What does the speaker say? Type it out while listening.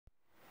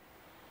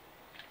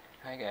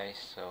Hi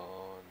guys, so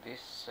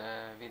this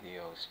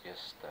video is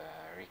just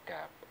a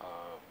recap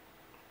of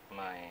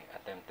my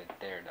attempted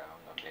teardown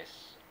of this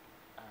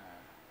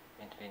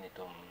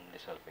Infinitum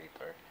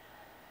Desulfator.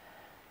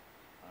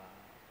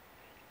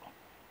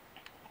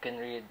 You can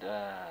read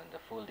the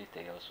full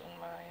details on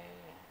my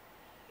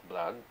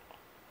blog.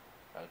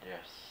 I'll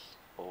just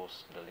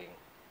post the link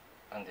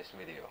on this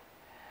video.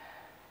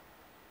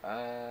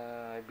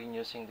 I've been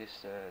using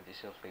this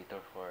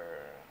desulfator for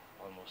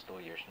almost 2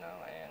 years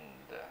now,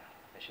 and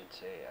I should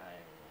say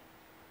I'm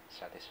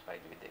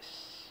satisfied with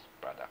this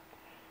product.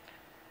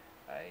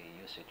 I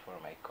use it for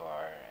my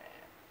car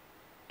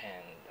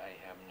and I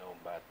have no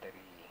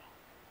battery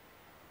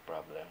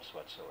problems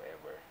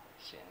whatsoever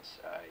since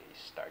I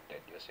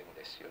started using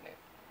this unit.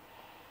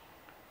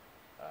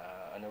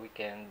 On a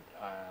weekend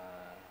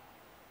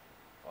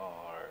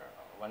or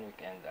one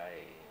weekend,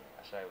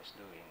 as I was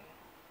doing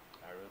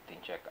a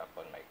routine checkup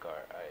on my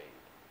car, I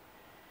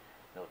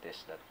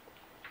noticed that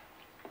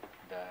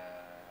the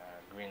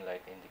green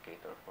light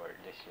indicator for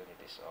this unit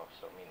is off,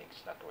 so meaning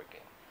it's not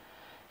working.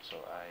 So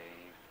I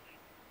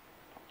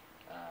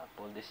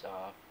pulled this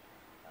off,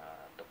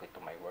 took it to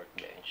my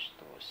workbench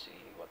to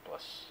see what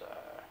was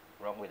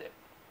wrong with it.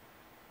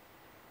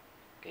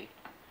 Okay,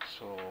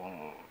 so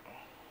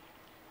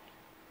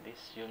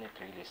this unit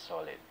really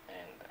solid,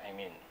 and I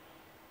mean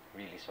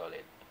really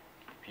solid.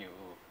 If you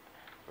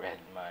read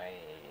my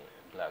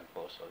blog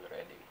post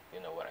already,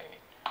 you know what I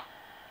mean.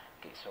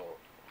 Okay, so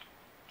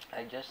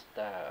I just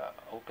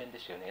opened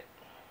this unit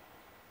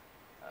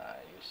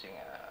using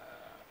a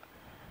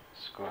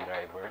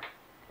screwdriver,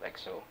 like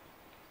so,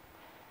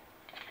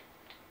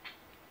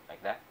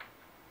 like that,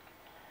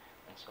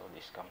 and so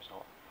this comes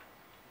off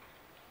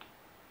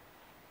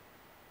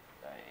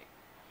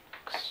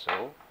like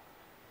so.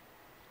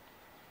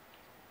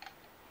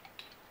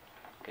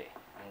 Okay,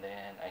 and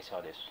then I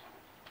saw this.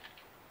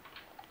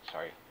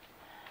 Sorry,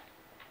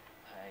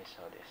 I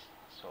saw this.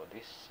 So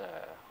this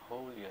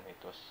whole unit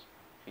was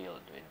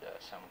filled with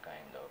some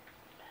kind of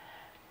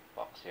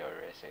epoxy or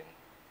resin.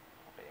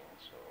 Okay,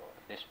 so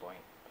at this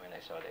point, when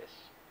I saw this,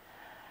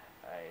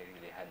 I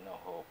really had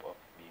no hope of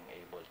being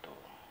able to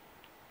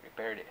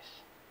repair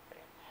this.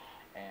 Okay.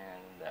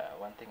 And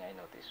one thing I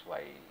noticed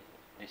why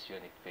this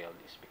unit failed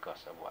is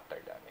because of water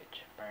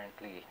damage.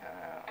 Apparently,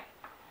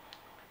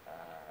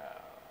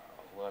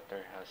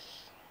 water has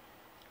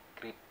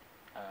creeped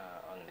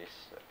on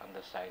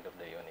the side of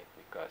the unit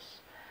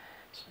because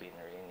it's been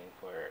raining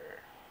for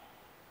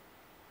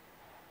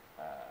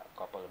a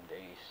couple of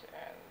days,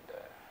 and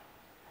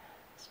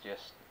it's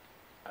just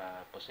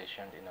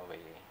positioned in a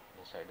way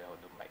inside the hood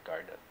of my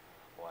car that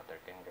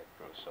water can get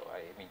through. So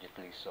I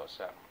immediately saw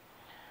some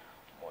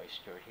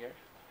moisture here.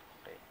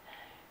 Okay,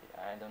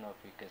 I don't know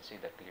if you can see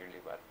that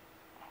clearly, but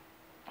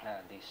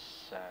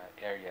this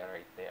area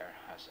right there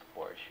has a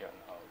portion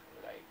of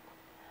like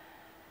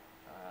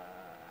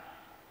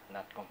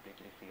not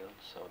completely filled,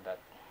 so that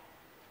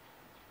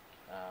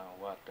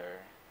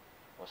water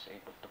was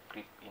able to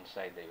creep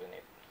inside the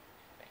unit.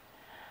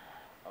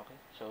 Okay,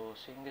 so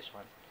seeing this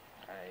one,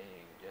 I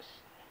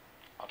just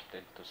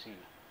opted to see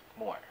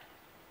more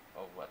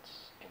of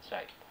what's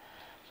inside.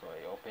 So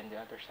I opened the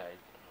other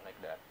side like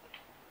that.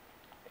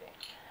 Okay,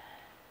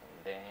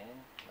 and then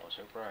no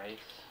surprise,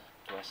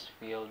 it was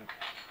filled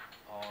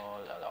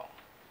all along.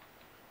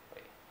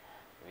 Okay,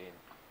 with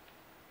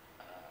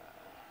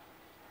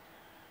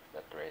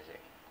that resin.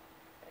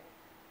 Okay.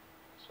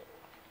 So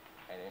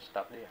I didn't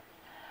stop there.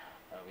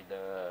 With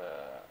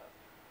the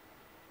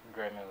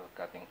Dremel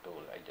cutting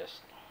tool, I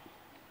just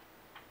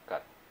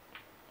cut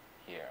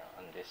here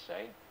on this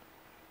side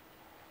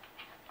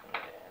and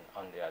then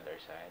on the other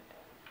side,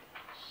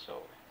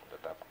 so the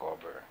top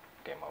cover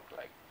came up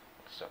like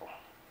so.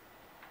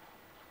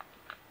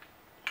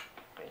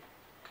 Okay,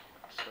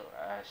 so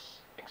as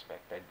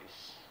expected,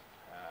 this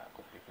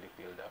completely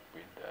filled up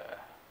with the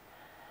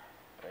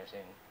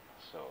resin.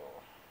 So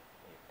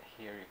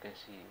here you can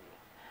see,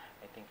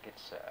 I think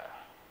it's a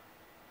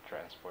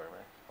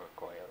transformer or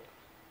coil.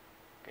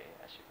 Okay,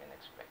 as you can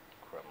expect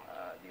from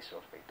a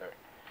desulfator.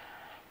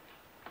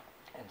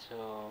 And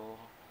so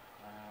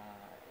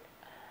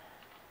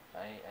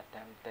I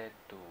attempted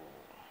to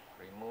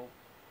remove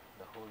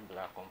the whole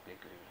block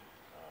completely,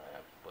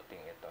 putting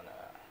it on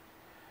a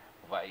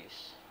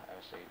vise. I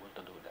was able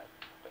to do that.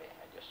 Okay,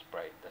 I just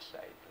pried the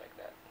side like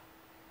that,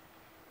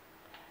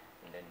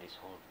 and then this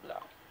whole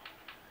block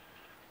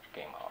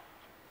came off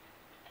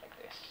like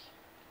this.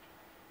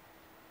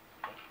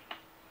 Okay.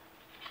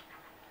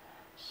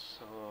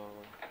 So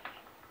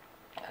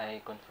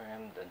I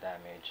confirmed the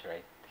damage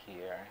right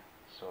here.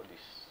 So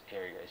this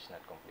area is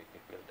not completely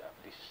filled up.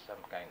 This is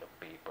some kind of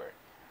paper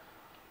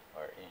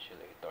or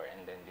insulator,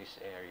 and then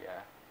this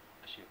area,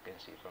 as you can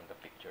see from the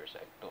pictures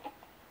I took,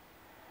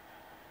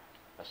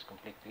 was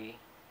completely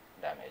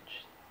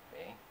damaged.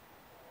 Okay,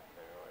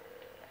 there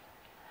were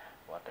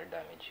water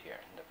damage here.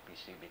 The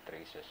PCB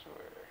traces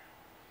were,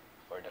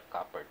 or the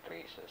copper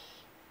traces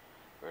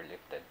were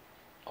lifted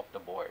off the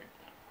board.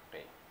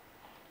 Okay,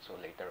 so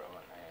later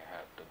on I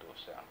have to do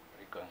some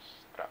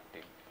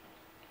reconstructive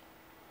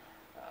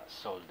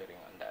soldering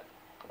on that.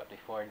 But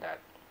before that,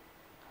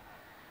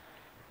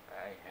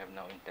 I have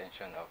no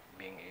intention of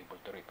being able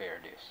to repair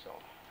this, so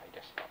I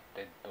just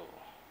opted to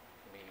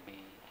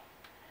maybe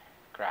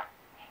crack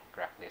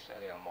this a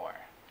little more.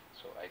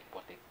 So I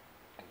put it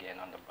again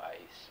on the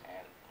vise,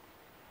 and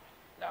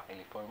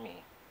luckily for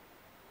me,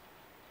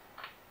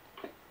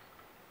 okay,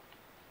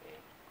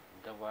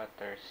 the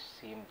water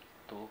seemed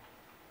to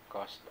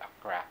cause a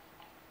crack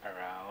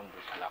around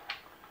this block.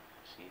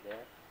 See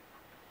there?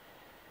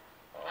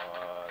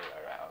 All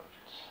around.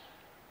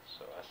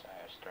 So as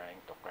I was trying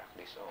to crack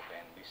this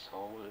open, this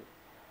whole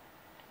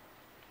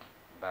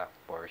back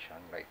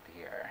portion right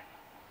here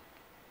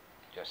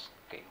just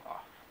came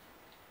off.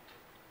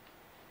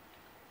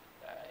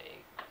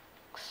 Like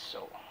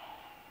so.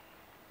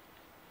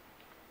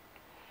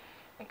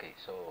 Okay,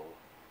 so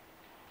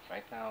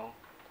right now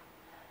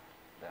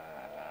the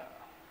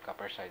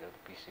copper side of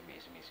the PCB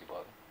is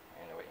visible.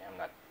 Anyway, I'm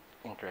not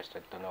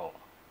interested to know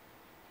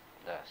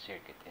the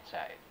circuit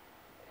inside.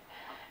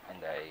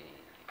 And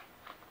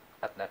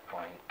at that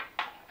point,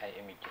 I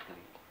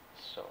immediately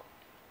saw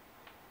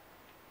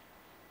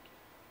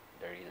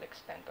the real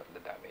extent of the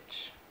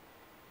damage.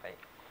 Right?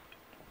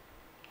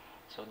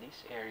 So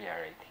this area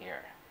right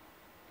here,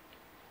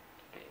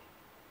 okay,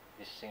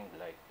 this seemed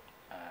like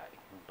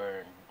it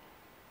burned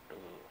to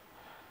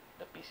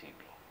the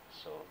PCB.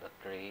 So the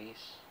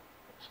trace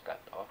was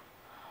cut off.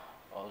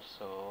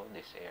 Also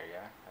this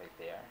area right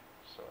there,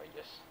 so I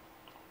just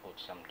put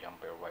some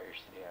jumper wires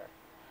there,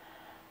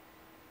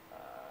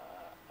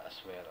 as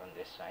well on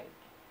this side.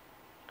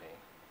 Okay,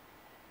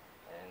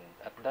 and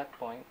at that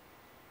point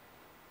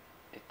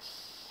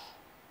it's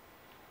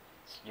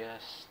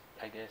just,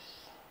 I guess,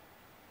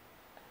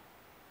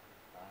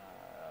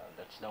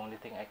 that's the only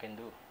thing I can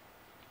do.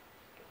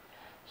 Okay.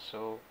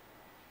 So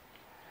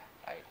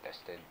I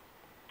tested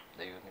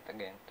the unit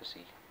again to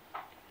see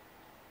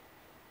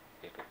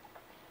if it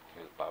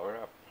will power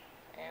up,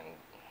 and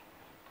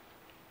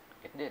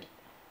it did.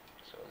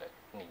 So let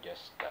me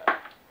just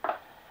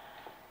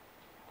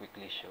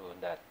quickly show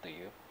that to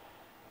you.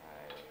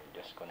 I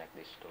just connect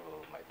this to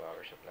my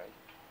power supply.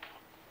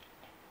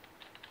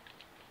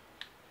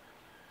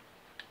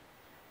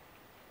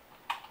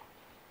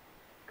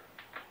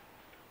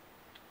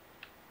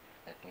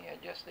 Let me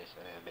adjust this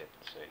a little bit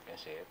so you can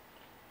see it.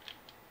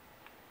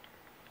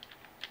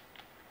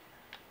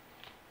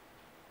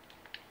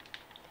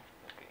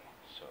 Okay,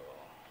 so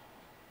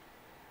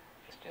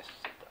let's just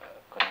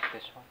connect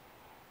this one.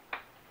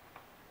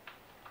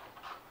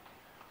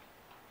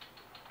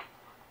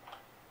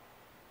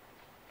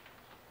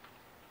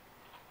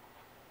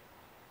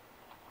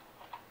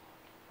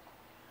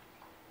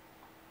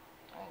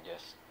 And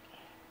just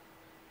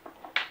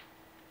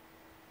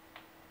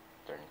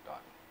turn it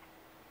on.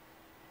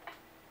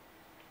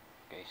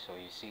 Okay, so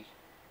you see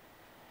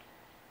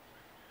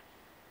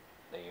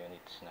the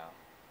unit's now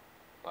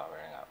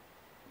powering up.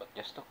 But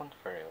just to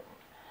confirm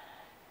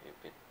if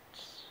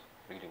it's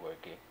really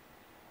working,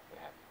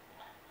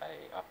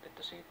 I opted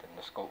to see it in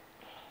the scope.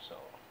 So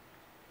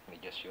let me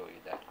just show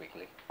you that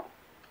quickly.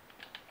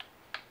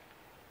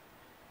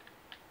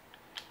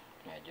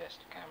 Let me adjust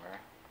the camera.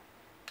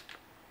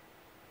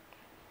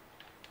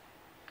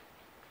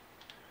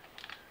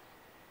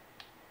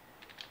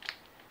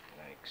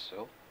 Like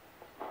so.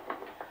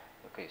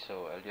 Okay,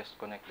 so I'll just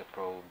connect the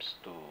probes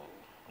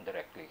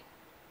directly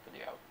to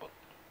the output.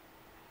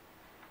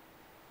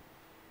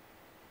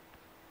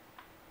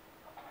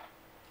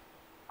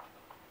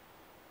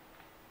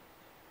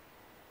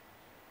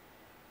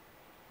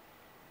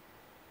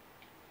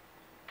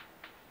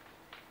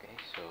 Okay,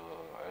 so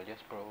I'll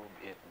just probe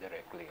it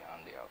directly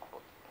on the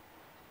output,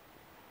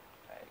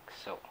 like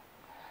so.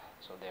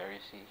 So there you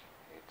see,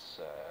 it's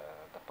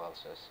the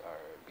pulses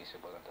are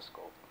visible on the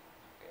scope.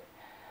 Okay,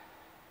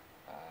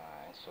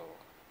 and so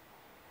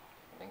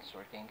everything's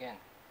working again.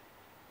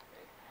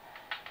 Okay.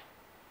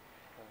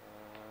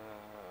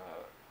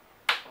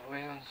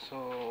 Well, so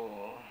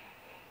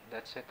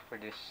that's it for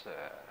this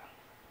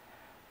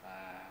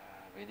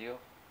video.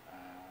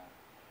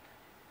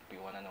 If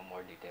you want to know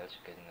more details,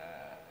 you can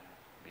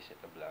visit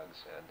the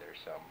blogs. There's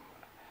some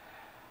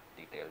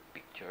detailed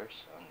pictures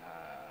on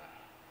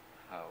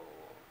how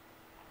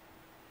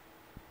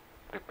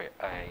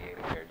I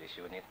repair this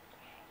unit.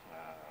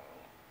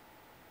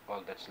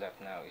 All that's left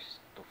now is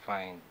to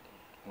find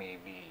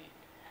maybe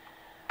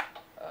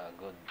a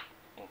good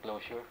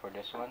enclosure for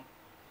this one.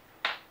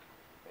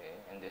 Okay,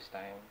 and this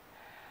time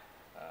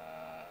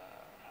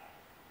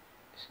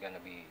it's gonna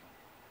be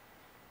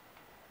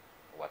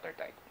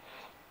watertight.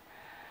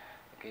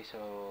 Okay,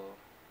 so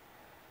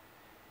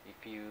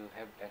if you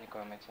have any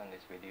comments on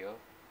this video,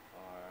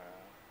 or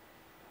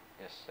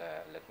just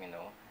let me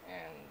know,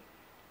 and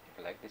if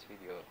you like this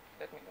video,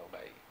 let me know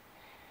by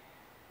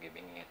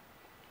giving it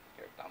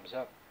your thumbs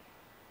up.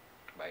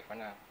 Bye for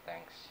now.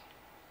 Thanks.